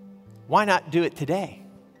 Why not do it today?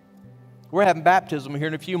 We're having baptism here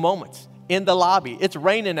in a few moments in the lobby. It's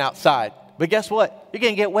raining outside, but guess what? You're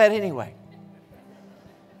going to get wet anyway.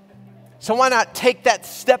 So why not take that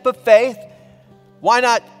step of faith? Why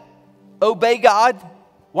not obey God?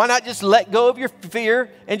 Why not just let go of your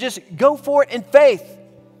fear and just go for it in faith?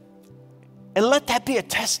 And let that be a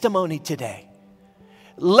testimony today.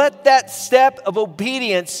 let that step of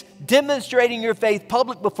obedience, demonstrating your faith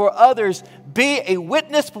public before others, be a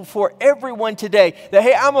witness before everyone today that,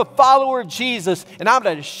 hey, I'm a follower of Jesus and I'm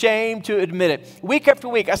not ashamed to admit it. Week after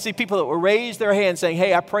week, I see people that will raise their hand saying,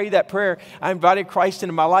 hey, I prayed that prayer. I invited Christ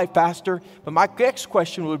into my life, Pastor. But my next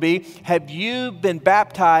question would be, have you been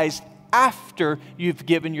baptized after you've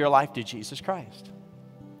given your life to Jesus Christ?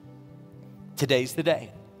 Today's the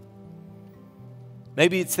day.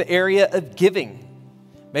 Maybe it's the area of giving.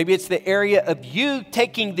 Maybe it's the area of you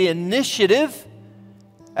taking the initiative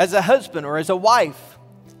as a husband or as a wife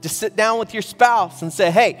to sit down with your spouse and say,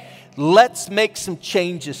 hey, let's make some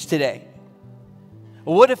changes today.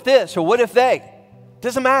 Or what if this or what if they?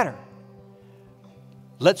 Doesn't matter.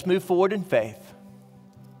 Let's move forward in faith.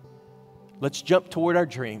 Let's jump toward our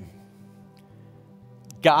dream.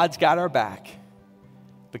 God's got our back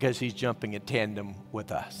because He's jumping in tandem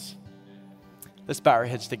with us. Let's bow our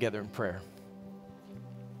heads together in prayer.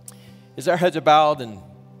 As our heads are bowed and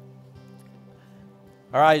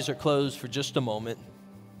our eyes are closed for just a moment,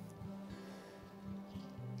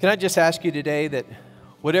 can I just ask you today that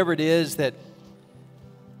whatever it is that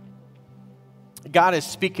God is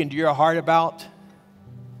speaking to your heart about,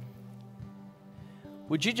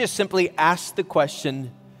 would you just simply ask the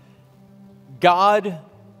question, God,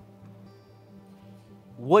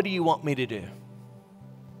 what do you want me to do?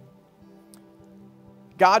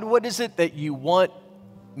 God, what is it that you want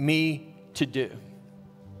me to do?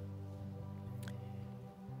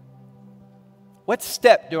 What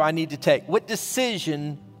step do I need to take? What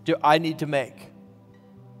decision do I need to make?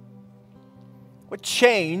 What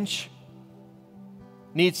change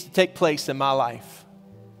needs to take place in my life?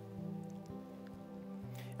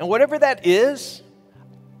 And whatever that is,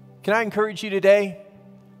 can I encourage you today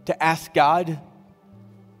to ask God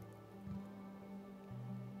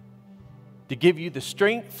to give you the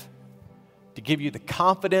strength, to give you the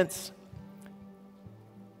confidence,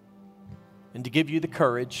 and to give you the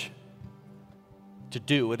courage to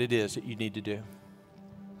do what it is that you need to do.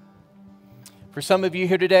 For some of you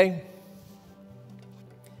here today,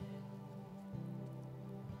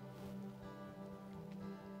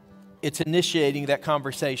 it's initiating that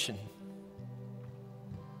conversation.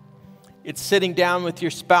 It's sitting down with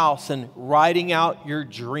your spouse and writing out your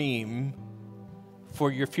dream for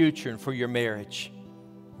your future and for your marriage,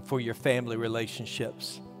 for your family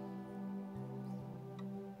relationships.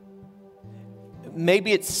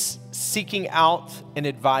 Maybe it's seeking out an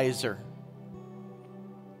advisor.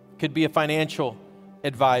 It could be a financial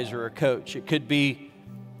advisor or coach. It could be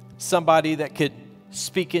somebody that could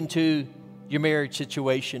speak into your marriage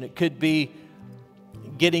situation. It could be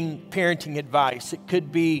getting parenting advice. It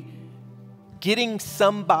could be getting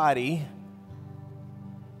somebody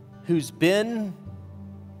who's been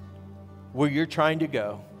where you're trying to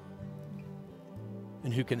go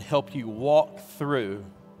and who can help you walk through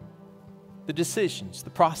the decisions, the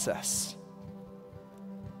process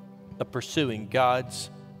of pursuing God's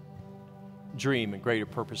dream and greater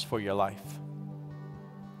purpose for your life.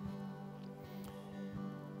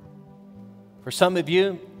 For some of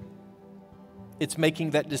you, it's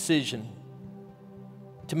making that decision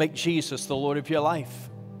to make Jesus the Lord of your life.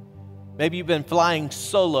 Maybe you've been flying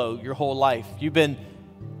solo your whole life. You've been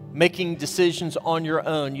making decisions on your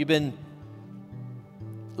own. You've been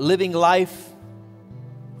living life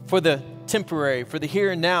for the temporary, for the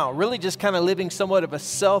here and now, really just kind of living somewhat of a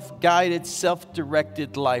self-guided,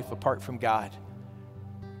 self-directed life apart from God.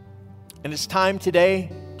 And it's time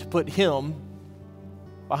today to put Him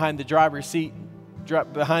behind the driver's seat,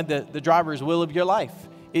 behind the driver's wheel of your life.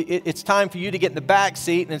 It's time for you to get in the back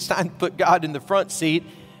seat, and it's time to put God in the front seat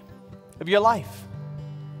of your life.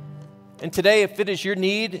 And today, if it is your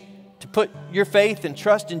need to put your faith and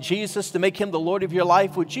trust in Jesus to make Him the Lord of your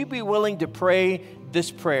life, would you be willing to pray this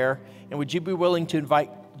prayer? And would you be willing to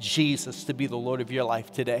invite Jesus to be the Lord of your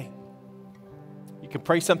life today? You can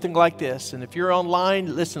pray something like this. And if you're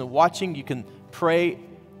online, listen, watching, you can pray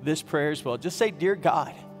this prayer as well. Just say, Dear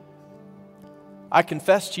God, I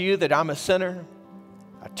confess to you that I'm a sinner.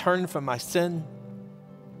 I turn from my sin.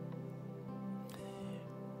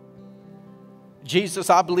 Jesus,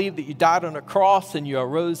 I believe that you died on a cross and you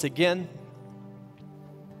arose again.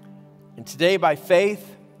 And today, by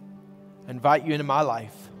faith, I invite you into my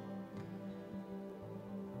life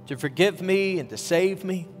to forgive me and to save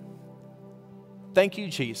me. Thank you,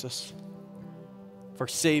 Jesus, for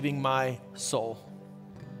saving my soul.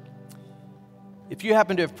 If you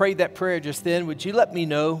happen to have prayed that prayer just then, would you let me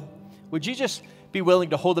know? Would you just be willing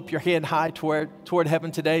to hold up your hand high toward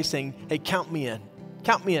heaven today, saying, hey, count me in.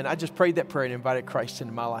 Count me in. I just prayed that prayer and invited Christ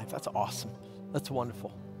into my life. That's awesome. That's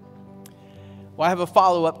wonderful. Well, I have a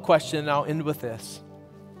follow-up question, and I'll end with this.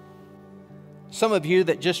 Some of you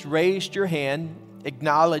that just raised your hand,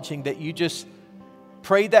 acknowledging that you just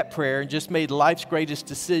prayed that prayer and just made life's greatest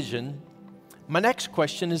decision. My next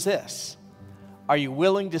question is this: are you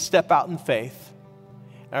willing to step out in faith?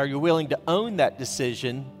 Are you willing to own that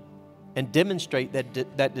decision and demonstrate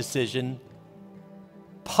that decision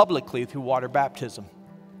publicly through water baptism?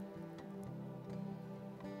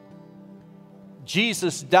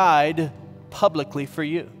 Jesus died publicly for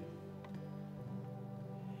you.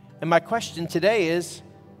 And my question today is,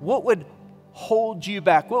 what would hold you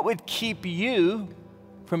back? What would keep you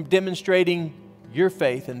from demonstrating your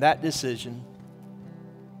faith in that decision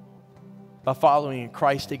by following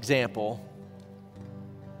Christ's example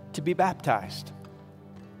to be baptized?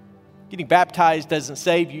 Getting baptized doesn't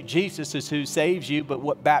save you. Jesus is who saves you. But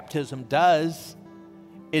what baptism does,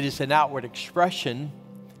 it is an outward expression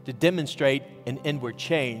to demonstrate an inward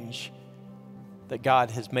change that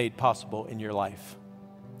God has made possible in your life.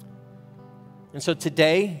 And so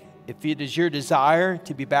today, if it is your desire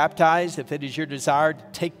to be baptized, if it is your desire to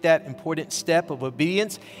take that important step of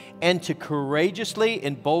obedience and to courageously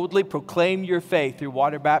and boldly proclaim your faith through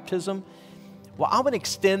water baptism, well, I'm going to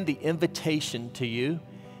extend the invitation to you.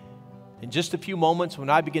 In just a few moments when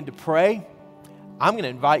I begin to pray, I'm going to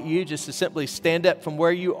invite you just to simply stand up from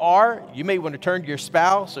where you are. You may want to turn to your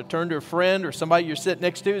spouse or turn to a friend or somebody you're sitting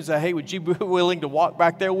next to and say, hey, would you be willing to walk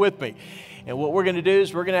back there with me? And what we're going to do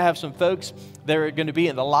is we're going to have some folks that are going to be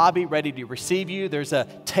in the lobby ready to receive you. There's a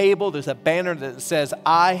table, there's a banner that says,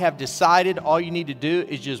 I have decided. All you need to do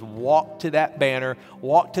is just walk to that banner,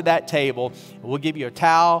 walk to that table. We'll give you a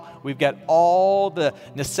towel. We've got all the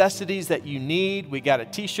necessities that you need. We got a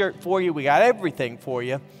t-shirt for you. We got everything for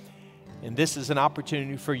you. And this is an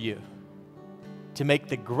opportunity for you to make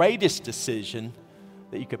the greatest decision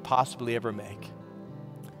that you could possibly ever make.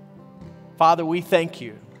 Father, we thank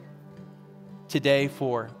you today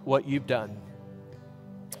for what you've done.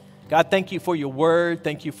 God, thank you for your word.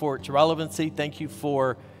 Thank you for its relevancy. Thank you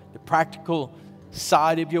for the practical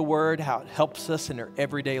side of your word, how it helps us in our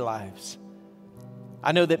everyday lives.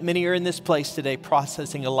 I know that many are in this place today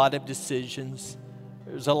processing a lot of decisions.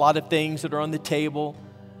 There's a lot of things that are on the table,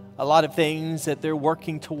 a lot of things that they're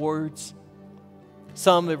working towards.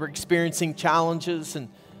 Some are experiencing challenges and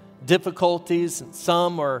difficulties, and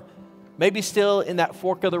some are maybe still in that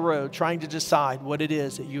fork of the road trying to decide what it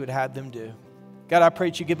is that you would have them do. God, I pray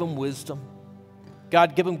that you give them wisdom.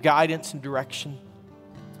 God, give them guidance and direction.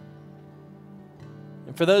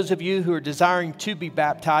 And for those of you who are desiring to be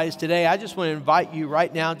baptized today, I just want to invite you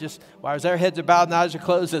right now, just while our heads are bowed and eyes are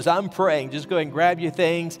closed, as I'm praying, just go ahead and grab your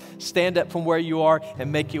things, stand up from where you are,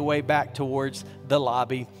 and make your way back towards the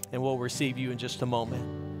lobby, and we'll receive you in just a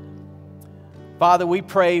moment. Father, we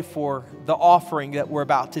pray for the offering that we're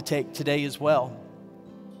about to take today as well.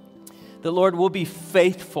 The Lord will be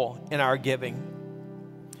faithful in our giving.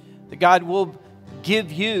 That God will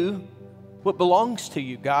give you what belongs to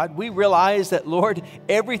you, God. We realize that, Lord,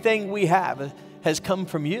 everything we have has come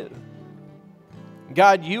from you.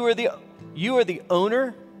 God, you are the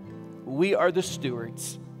owner. We are the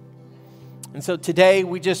stewards. And so today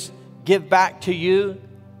we just give back to you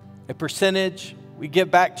a percentage. We give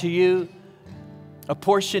back to you a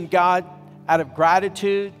portion, God, out of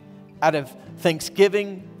gratitude, out of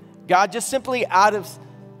thanksgiving. God, just simply out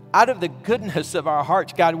of the goodness of our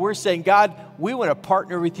hearts, God, we're saying, God, we want to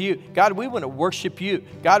partner with you. God, we want to worship you.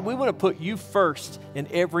 God, we want to put you first in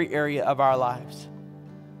every area of our lives.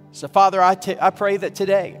 So, Father, I pray that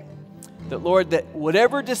today, that, Lord, that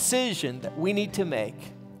whatever decision that we need to make,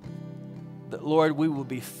 that, Lord, we will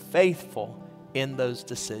be faithful in those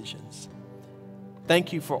decisions.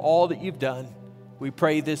 Thank you for all that you've done. We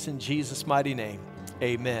pray this in Jesus' mighty name.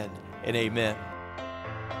 Amen and amen.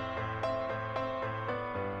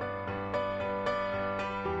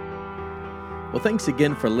 Well, thanks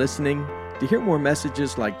again for listening. To hear more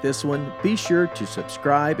messages like this one, be sure to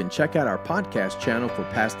subscribe and check out our podcast channel for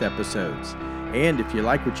past episodes. And if you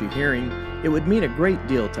like what you're hearing, it would mean a great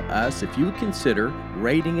deal to us if you would consider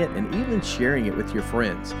rating it and even sharing it with your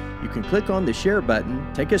friends. You can click on the share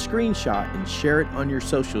button, take a screenshot, and share it on your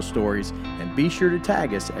social stories, and be sure to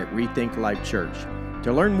tag us at Rethink Life Church.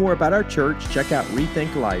 To learn more about our church, check out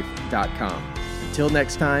rethinklife.com. Until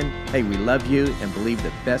next time, hey, we love you and believe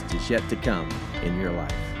the best is yet to come in your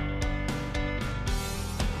life.